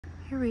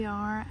Here we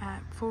are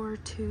at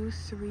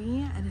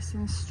 423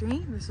 Edison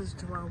Street. This is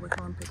Joelle with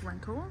Olympic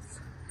Rentals.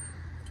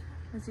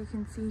 As you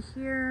can see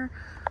here,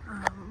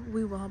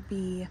 we will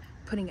be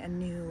putting a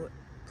new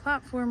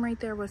platform right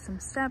there with some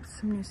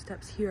new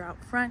steps here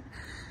out front.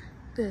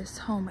 This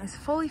home is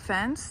fully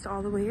fenced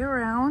all the way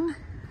around.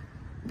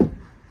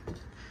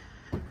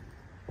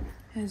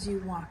 As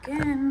you walk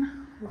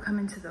in, we'll come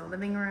into the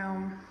living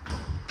room.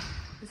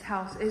 This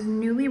house is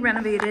newly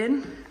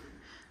renovated,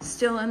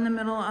 still in the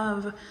middle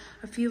of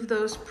a few of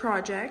those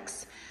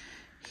projects.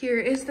 Here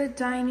is the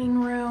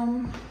dining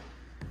room.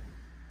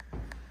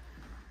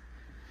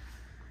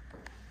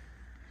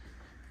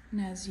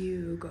 And as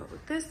you go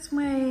this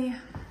way,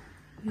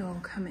 you'll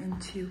come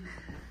into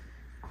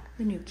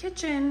the new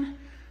kitchen,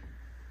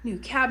 new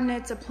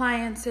cabinets,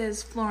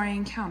 appliances,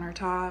 flooring,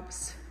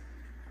 countertops,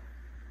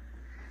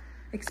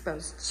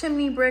 exposed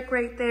chimney brick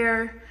right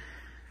there.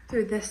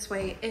 Through this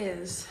way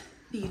is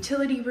the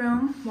utility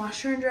room,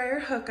 washer and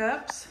dryer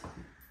hookups.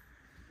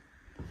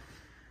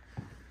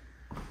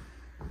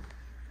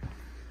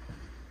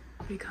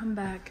 We come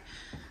back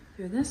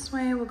through this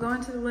way, we'll go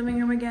into the living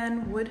room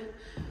again, wood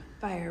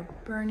fire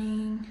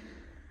burning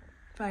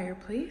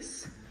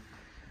fireplace.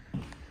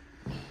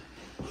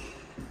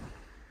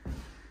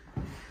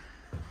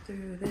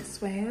 Through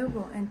this way,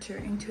 we'll enter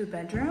into a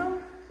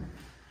bedroom.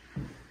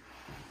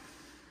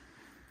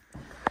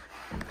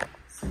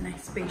 It's a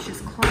nice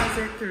spacious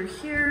closet through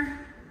here.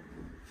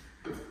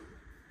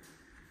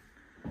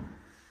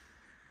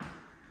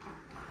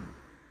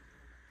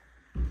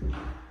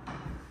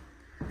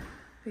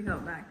 We go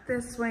back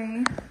this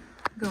way,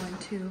 go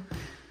into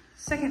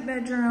second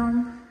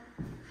bedroom,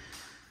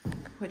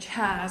 which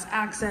has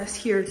access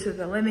here to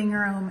the living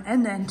room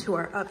and then to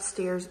our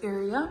upstairs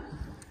area.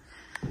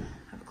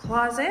 Have a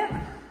closet.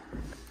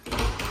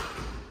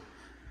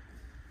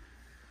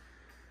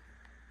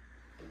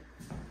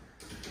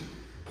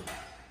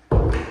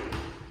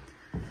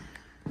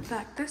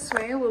 Back this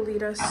way will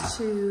lead us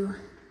to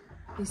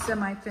the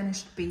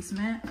semi-finished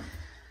basement.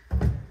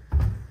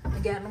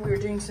 Again, we're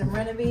doing some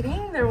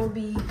renovating. There will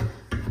be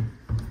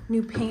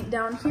new paint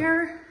down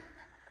here.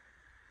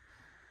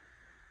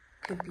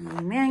 Could be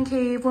man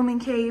cave, woman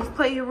cave,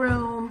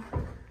 playroom.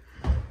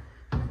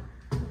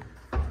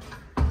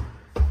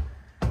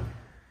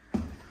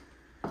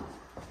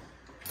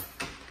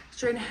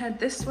 Straight ahead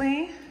this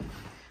way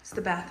is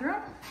the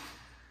bathroom.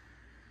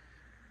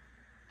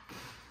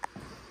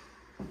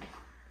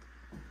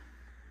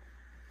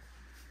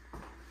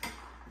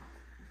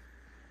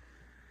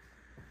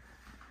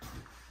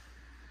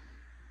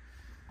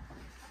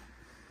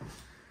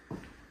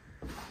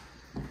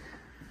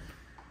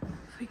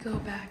 We go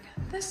back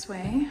this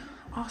way,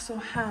 also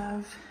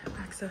have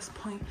access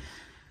point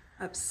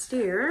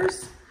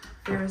upstairs.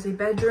 There is a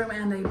bedroom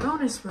and a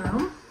bonus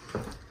room.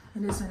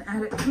 It is an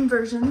attic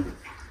conversion.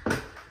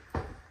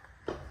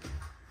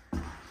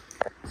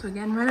 So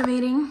again,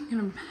 renovating,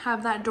 gonna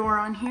have that door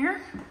on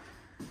here.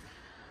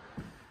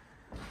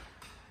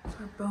 It's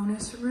our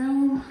bonus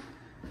room.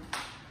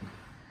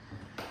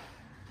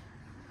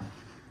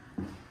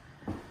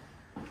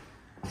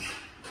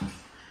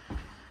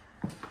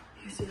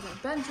 The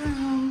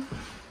bedroom.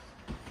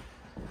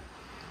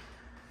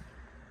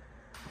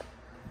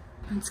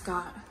 It's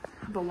got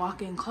a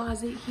walk-in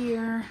closet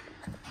here.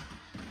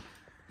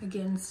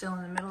 Again, still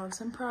in the middle of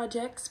some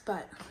projects,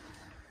 but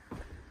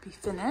be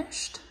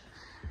finished.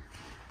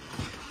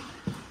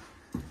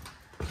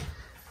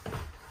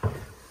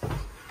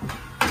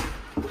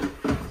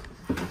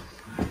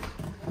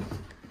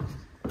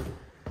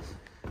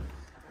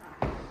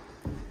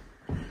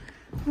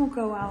 We'll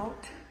go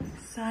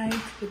outside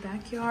to the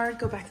backyard,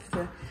 go back to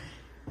the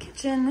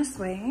kitchen this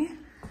way.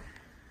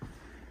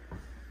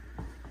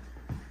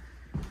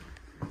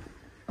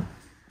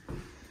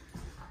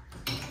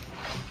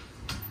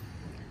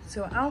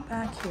 So out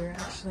back here,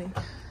 actually,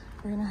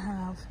 we're gonna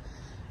have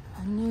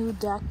a new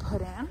deck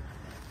put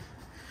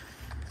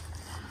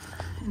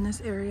in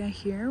this area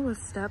here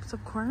with steps,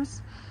 of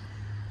course.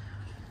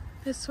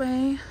 This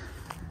way,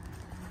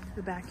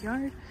 the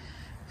backyard.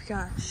 We've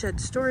got shed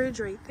storage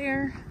right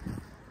there.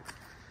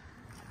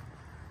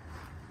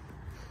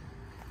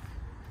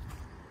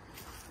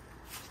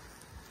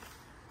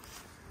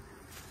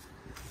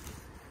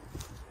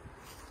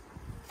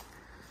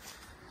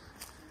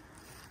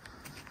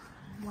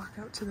 Walk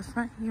out to the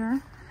front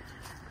here.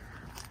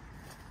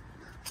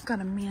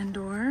 Got a man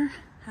door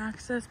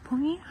access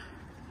point.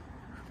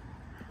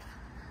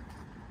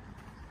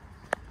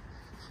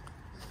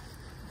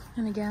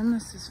 And again,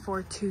 this is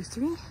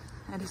 423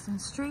 Edison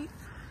Street.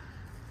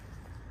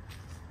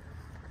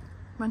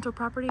 Rental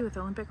property with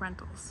Olympic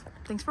Rentals.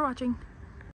 Thanks for watching.